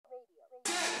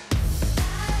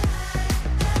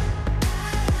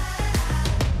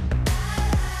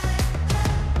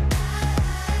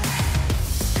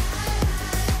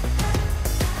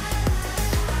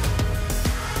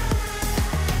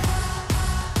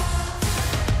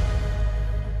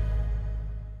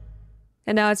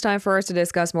And now it's time for us to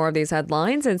discuss more of these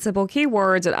headlines and simple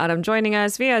keywords. And Adam joining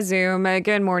us via Zoom.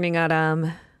 Good morning,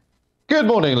 Adam. Good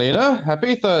morning, Lena.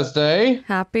 Happy Thursday.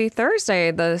 Happy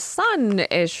Thursday. The sun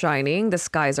is shining, the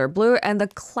skies are blue, and the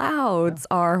clouds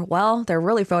are, well, they're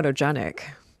really photogenic.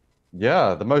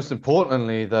 Yeah, the most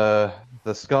importantly, the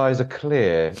skies are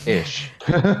clear-ish.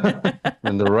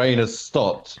 And the rain has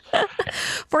stopped.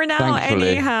 For now, Thankfully.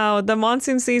 anyhow, the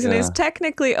monsoon season is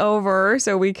technically over,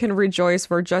 so we can rejoice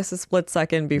for just a split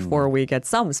second before we get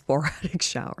some sporadic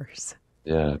showers.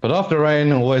 Yeah, but after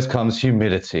rain always comes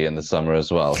humidity in the summer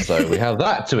as well. So we have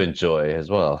that to enjoy as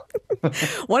well.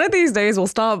 One of these days, we'll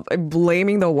stop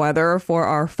blaming the weather for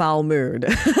our foul mood.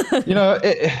 You know,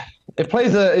 it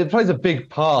plays a big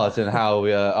part in how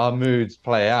our moods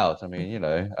play out. I mean, you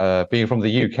know, being from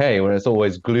the UK, when it's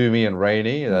always gloomy and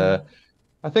rainy,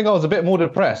 I think I was a bit more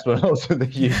depressed when I was in the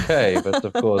UK, but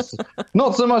of course,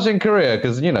 not so much in Korea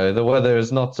because, you know, the weather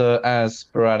is not as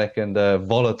sporadic and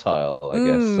volatile, I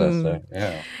guess. So,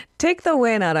 yeah. Take the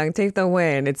win, Arirang. Take the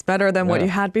win. It's better than what you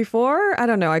had before. I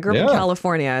don't know. I grew up in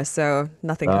California, so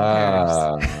nothing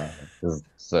compares.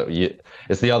 So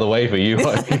it's the other way for you,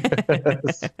 I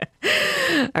guess.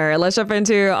 All right, let's jump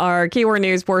into our keyword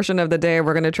news portion of the day.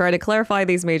 We're going to try to clarify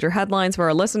these major headlines for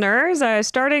our listeners,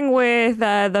 starting with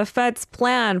the Fed's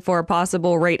plan for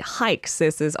possible rate hikes.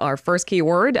 This is our first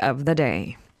keyword of the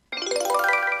day.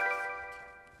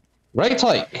 Rate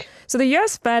hike. So the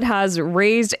U.S. Fed has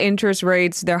raised interest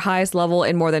rates to their highest level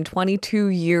in more than 22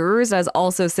 years, has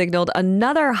also signaled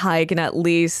another hike and at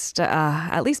least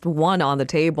one on the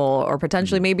table, or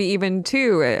potentially maybe even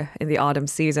two in the autumn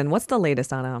season. What's the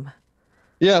latest on them?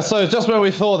 Yeah, so just when we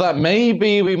thought that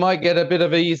maybe we might get a bit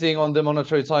of easing on the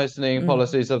monetary tightening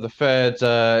policies of the Fed,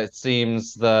 it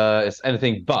seems it's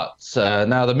anything but.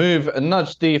 Now, the move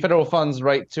nudged the federal funds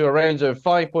rate to a range of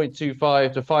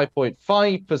 5.25 to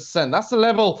 5.5%. That's the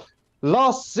level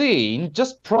last seen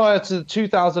just prior to the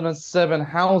 2007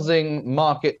 housing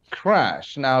market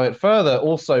crash. Now, it further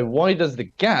also widens the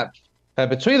gap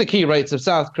between the key rates of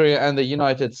South Korea and the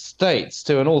United States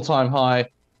to an all-time high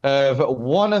of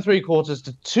 1.75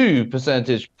 to 2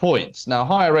 percentage points. Now,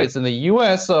 higher rates in the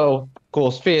US are, of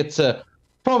course, feared to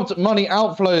prompt money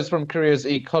outflows from Korea's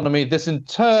economy. This, in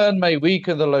turn, may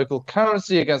weaken the local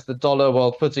currency against the dollar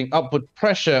while putting upward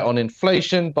pressure on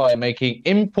inflation by making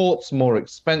imports more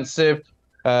expensive.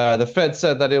 The Fed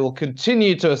said that it will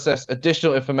continue to assess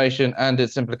additional information and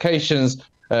its implications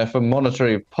for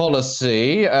monetary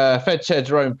policy. Fed Chair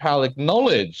Jerome Powell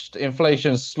acknowledged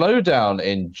inflation's slowdown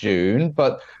in June,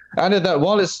 but added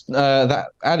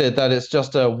that it's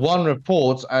just one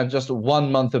report and just 1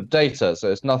 month of data,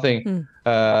 so it's nothing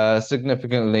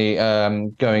significantly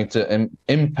going to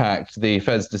impact the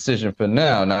Fed's decision for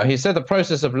now. Now, he said the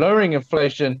process of lowering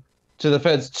inflation to the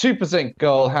Fed's 2%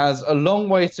 goal has a long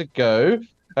way to go.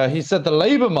 He said the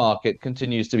labor market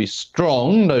continues to be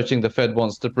strong, noting the Fed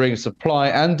wants to bring supply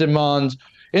and demand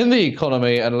in the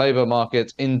economy and labor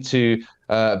market into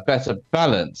better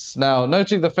balance. Now,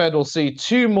 noting the Fed will see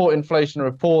two more inflation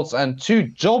reports and two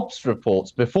jobs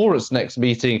reports before its next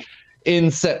meeting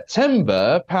in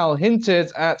September, Powell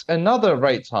hinted at another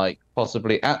rate hike,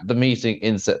 possibly at the meeting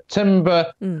in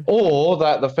September, or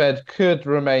that the Fed could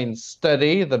remain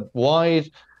steady. The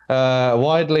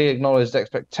widely acknowledged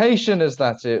expectation is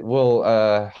that it will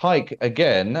hike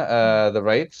again the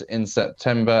rates in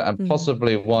September and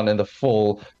possibly one in the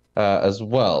fall as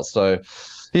well. So,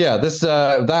 yeah,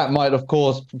 that might, of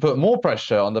course, put more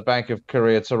pressure on the Bank of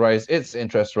Korea to raise its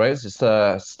interest rates. It's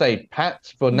stayed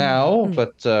pat for now,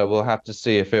 but we'll have to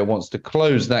see if it wants to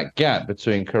close that gap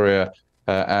between Korea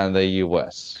and the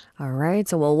U.S. All right,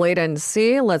 so we'll wait and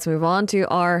see. Let's move on to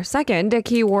our second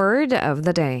keyword of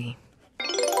the day.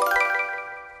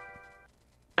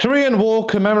 Korean War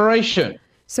commemoration.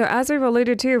 So as we've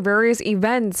alluded to, various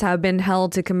events have been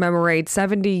held to commemorate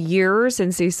 70 years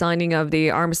since the signing of the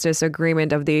armistice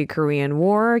agreement of the Korean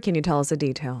War. Can you tell us the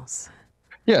details?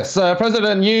 Yes,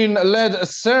 President Yoon led a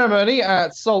ceremony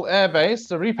at Seoul Air Base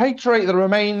to repatriate the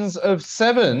remains of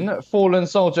 7 fallen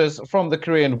soldiers from the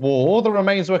Korean War. The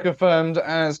remains were confirmed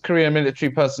as Korean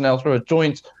military personnel through a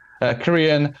joint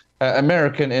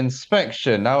Korean-American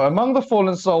inspection. Now, among the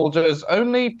fallen soldiers,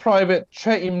 only Private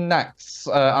Choi Im-nak's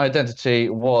identity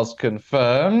was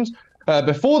confirmed.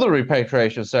 Before the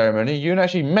repatriation ceremony, Yoon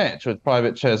actually met with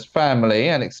Private Choi's family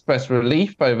and expressed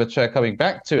relief over Choi coming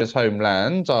back to his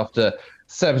homeland after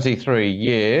 73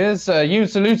 years. Yoon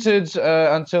saluted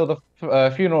until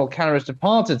the funeral carriage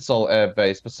departed Seoul Air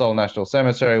Base for Seoul National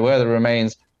Cemetery, where the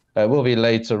remains will be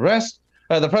laid to rest.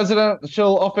 The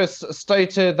presidential office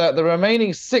stated that the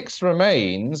remaining 6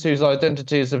 remains, whose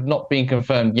identities have not been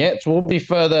confirmed yet, will be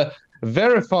further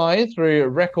verified through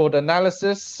record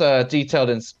analysis, detailed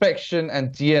inspection, and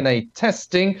DNA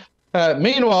testing.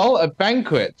 Meanwhile, a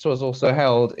banquet was also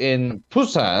held in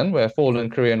Busan, where fallen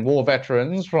Korean War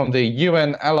veterans from the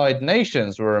UN allied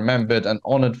nations were remembered and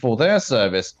honored for their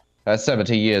service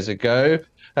 70 years ago.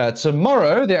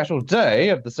 Tomorrow, the actual day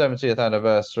of the 70th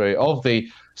anniversary of the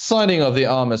signing of the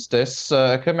armistice,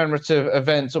 a commemorative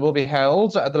event will be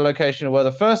held at the location where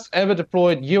the first ever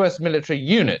deployed US military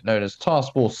unit, known as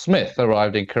Task Force Smith,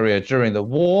 arrived in Korea during the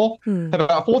war.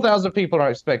 About 4,000 people are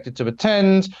expected to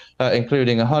attend,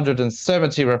 including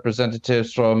 170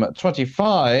 representatives from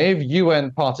 25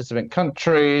 UN participant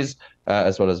countries,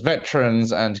 as well as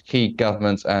veterans and key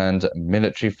government and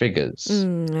military figures.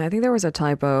 I think there was a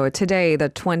typo. Today, the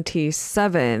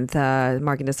 27th,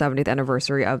 marking the 70th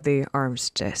anniversary of the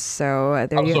armistice. So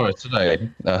there you... sorry, today.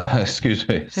 Excuse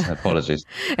me. Apologies.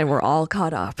 And we're all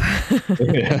caught up.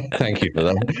 Yeah, thank you for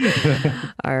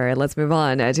that. All right, let's move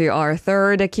on to our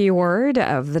third keyword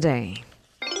of the day.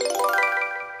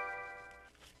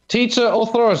 Teacher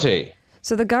authority.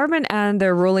 So the government and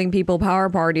the ruling People Power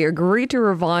Party agreed to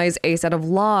revise a set of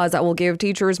laws that will give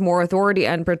teachers more authority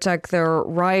and protect their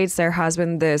rights. There has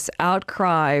been this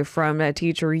outcry from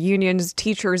teacher unions,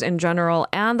 teachers in general,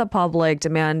 and the public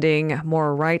demanding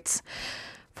more rights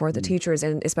for the teachers,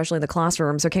 and especially in the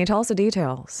classroom. So can you tell us the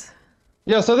details?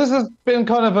 Yeah, so this has been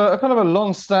kind of a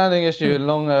long-standing issue,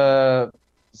 a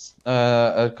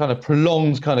kind of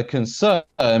prolonged kind of concern,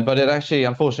 but it actually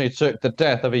unfortunately took the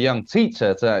death of a young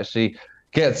teacher to actually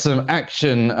get some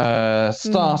action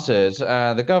started.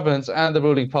 The government and the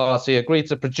ruling party agreed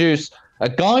to produce a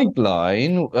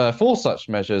guideline for such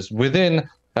measures within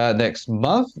next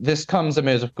month. This comes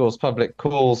amid, of course, public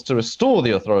calls to restore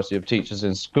the authority of teachers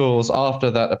in schools after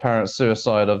that apparent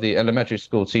suicide of the elementary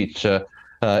school teacher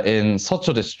in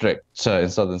Seocho district in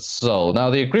southern Seoul. Now,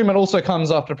 the agreement also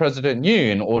comes after President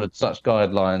Yoon ordered such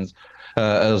guidelines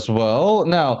as well.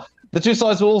 Now, the two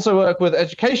sides will also work with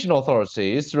educational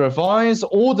authorities to revise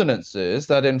ordinances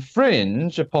that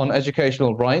infringe upon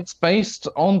educational rights based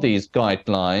on these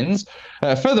guidelines.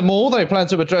 Furthermore, they plan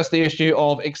to address the issue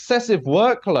of excessive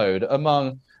workload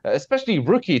among especially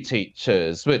rookie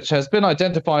teachers, which has been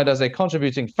identified as a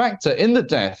contributing factor in the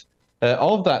death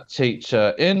of that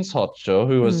teacher in Seocho,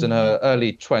 who was in her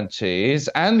early 20s,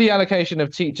 and the allocation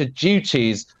of teacher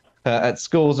duties at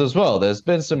schools as well. There's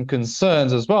been some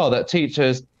concerns as well that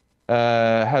teachers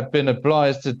have been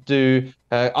obliged to do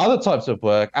other types of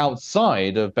work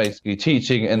outside of basically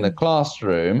teaching in the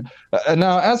classroom.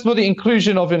 Now, as for the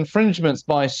inclusion of infringements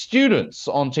by students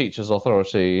on teachers'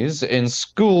 authorities in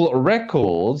school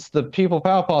records, the People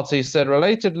Power Party said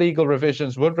related legal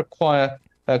revisions would require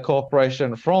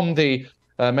cooperation from the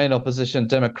main opposition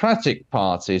Democratic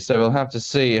Party. So we'll have to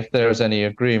see if there is any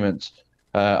agreement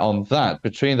on that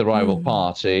between the rival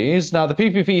parties. Now, the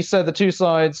PPP said the two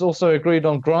sides also agreed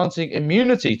on granting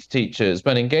immunity to teachers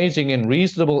when engaging in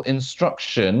reasonable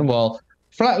instruction, while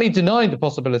flatly denying the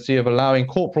possibility of allowing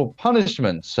corporal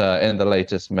punishment in the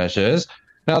latest measures.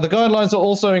 Now, the guidelines will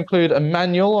also include a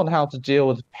manual on how to deal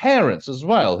with parents as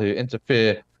well who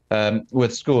interfere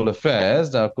with school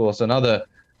affairs. Now, of course, another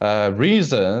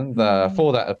reason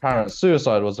for that apparent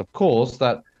suicide was, of course,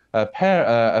 that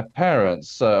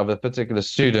parents of a particular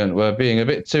student were being a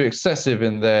bit too excessive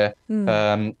in their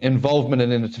involvement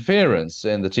and interference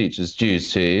in the teacher's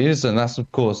duties. And that's,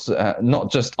 of course, not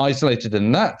just isolated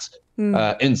in that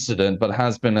incident, but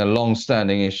has been a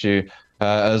long-standing issue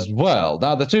as well.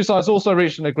 Now, the two sides also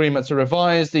reached an agreement to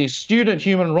revise the Student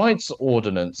Human Rights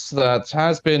Ordinance that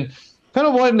has been kind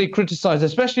of widely criticized,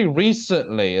 especially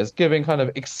recently, as giving kind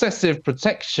of excessive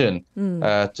protection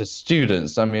to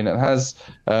students. I mean, it has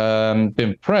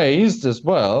been praised as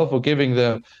well for giving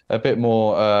them a bit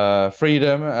more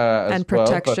freedom and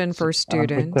protection for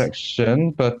students.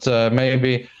 But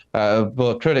maybe,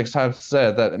 well, critics have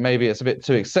said that maybe it's a bit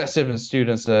too excessive, and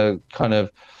students are kind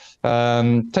of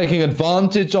taking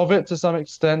advantage of it to some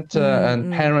extent,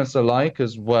 and parents alike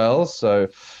as well. So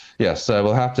yes,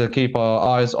 we'll have to keep our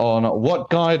eyes on what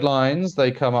guidelines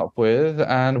they come up with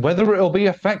and whether it will be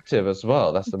effective as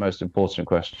well. That's the most important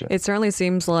question. It certainly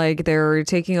seems like they're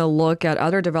taking a look at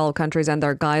other developed countries and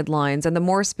their guidelines. And the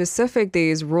more specific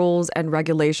these rules and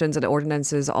regulations and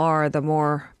ordinances are, the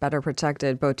more better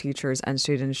protected both teachers and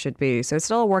students should be. So it's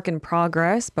still a work in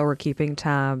progress, but we're keeping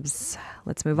tabs.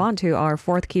 Let's move on to our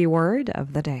fourth keyword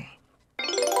of the day.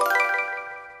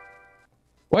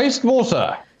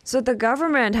 Wastewater. So the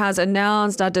government has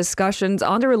announced that discussions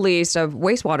on the release of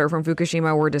wastewater from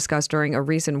Fukushima were discussed during a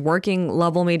recent working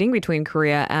level meeting between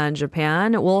Korea and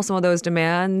Japan. Will some of those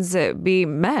demands be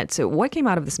met? What came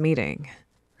out of this meeting?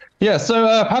 Yeah,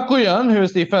 so Park Gu-yeon, who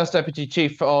is the first deputy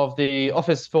chief of the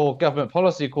Office for Government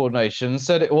Policy Coordination,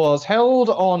 said it was held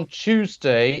on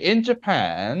Tuesday in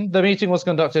Japan. The meeting was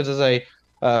conducted as a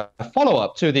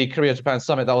follow-up to the Korea-Japan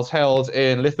summit that was held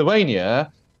in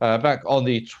Lithuania back on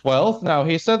the 12th. Now,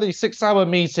 he said the 6-hour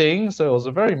meeting, so it was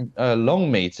a very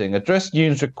long meeting, addressed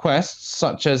Yoon's requests,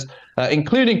 such as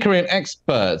including Korean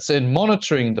experts in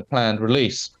monitoring the planned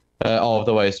release of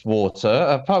the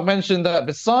wastewater. Park mentioned that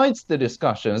besides the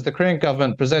discussions, the Korean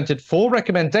government presented 4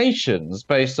 recommendations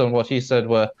based on what he said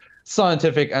were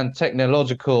scientific and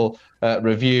technological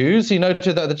reviews. He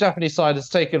noted that the Japanese side has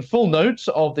taken full note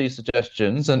of these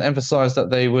suggestions and emphasized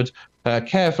that they would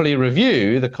carefully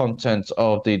review the content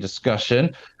of the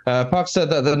discussion. Park said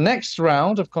that the next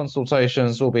round of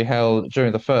consultations will be held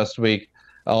during the first week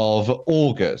of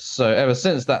August. So ever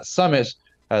since that summit,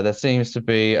 there seems to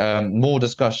be more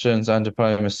discussions and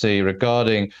diplomacy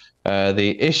regarding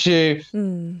the issue.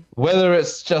 Whether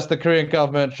it's just the Korean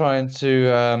government trying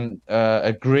to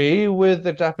agree with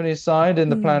the Japanese side in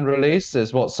the planned release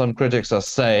is what some critics are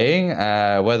saying.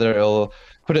 Whether it'll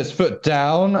put its foot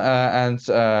down and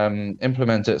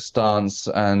implement its stance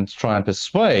and try and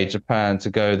persuade Japan to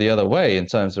go the other way in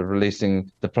terms of releasing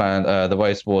the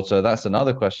wastewater, that's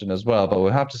another question as well. But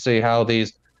we'll have to see how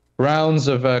these rounds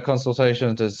of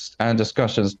consultations and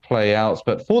discussions play out.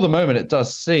 But for the moment, it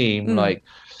does seem like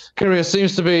Korea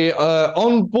seems to be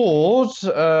on board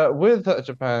with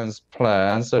Japan's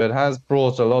plan. So it has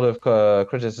brought a lot of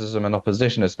criticism and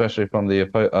opposition, especially from the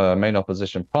main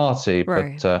opposition party.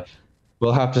 Right. But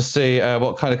we'll have to see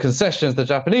what kind of concessions the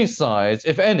Japanese side,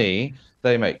 if any,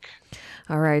 they make.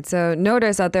 All right. So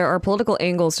notice that there are political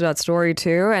angles to that story,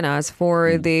 too. And as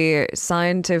for the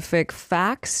scientific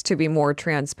facts to be more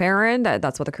transparent,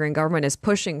 that's what the Korean government is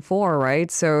pushing for,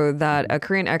 right? So that a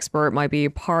Korean expert might be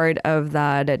part of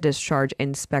that discharge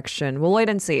inspection. We'll wait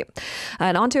and see.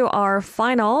 And on to our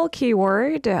final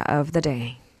keyword of the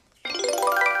day.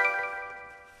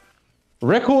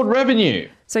 Record revenue.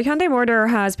 So Hyundai Motor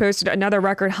has posted another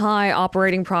record high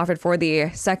operating profit for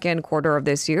the second quarter of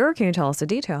this year. Can you tell us the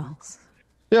details?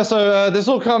 Yeah, so this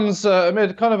all comes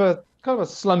amid kind of a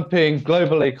slumping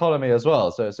global economy as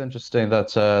well. So it's interesting that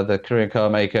the Korean car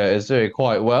maker is doing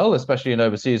quite well, especially in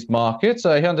overseas markets.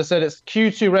 Hyundai said its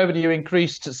Q2 revenue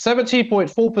increased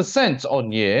 70.4%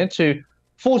 on year to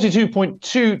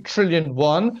 42.2 trillion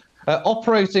won.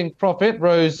 Operating profit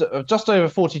rose just over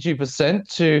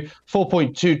 42% to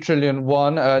 4.2 trillion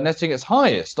won, netting its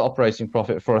highest operating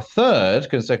profit for a third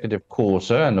consecutive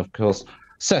quarter, and of course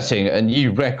setting a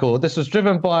new record. This was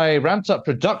driven by ramped up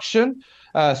production,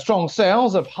 strong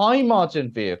sales of high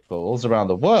margin vehicles around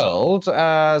the world,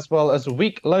 as well as a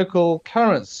weak local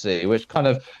currency, which kind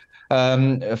of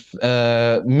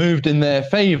moved in their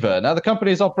favor. Now, the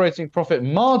company's operating profit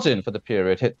margin for the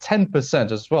period hit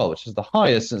 10% as well, which is the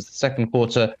highest since the second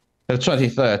quarter of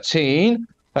 2013.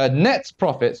 Net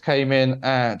profits came in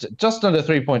at just under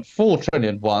 3.4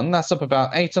 trillion won. That's up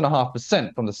about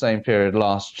 8.5% from the same period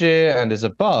last year and is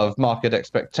above market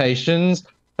expectations.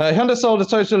 Hyundai sold a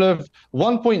total of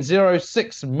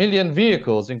 1.06 million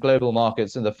vehicles in global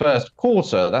markets in the first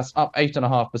quarter. That's up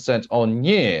 8.5% on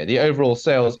year. The overall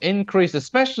sales increase,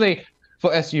 especially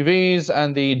for SUVs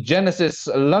and the Genesis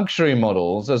luxury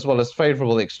models, as well as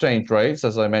favorable exchange rates,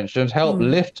 as I mentioned, helped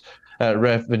lift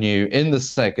revenue in the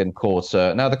second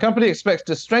quarter. Now, the company expects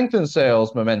to strengthen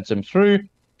sales momentum through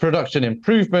production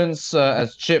improvements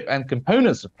as chip and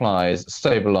component supplies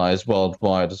stabilize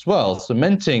worldwide as well,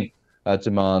 cementing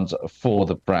demand for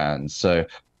the brand. So,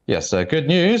 yes, good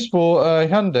news for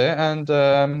Hyundai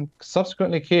and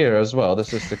subsequently Kia as well.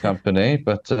 This is the company,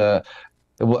 but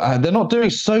they're not doing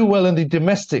so well in the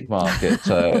domestic market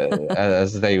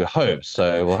as they hoped.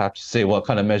 So we'll have to see what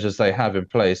kind of measures they have in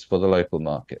place for the local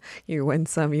market. You win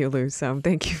some, you lose some.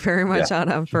 Thank you very much,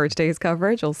 Adam, for today's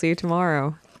coverage. We'll see you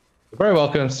tomorrow. You're very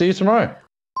welcome. See you tomorrow.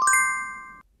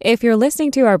 If you're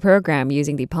listening to our program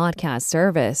using the podcast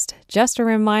service, just a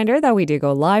reminder that we do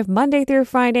go live Monday through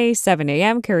Friday, 7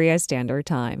 a.m. Korea Standard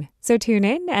Time. So tune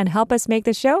in and help us make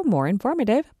the show more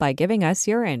informative by giving us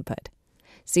your input.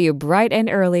 See you bright and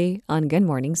early on Good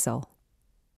Morning Seoul.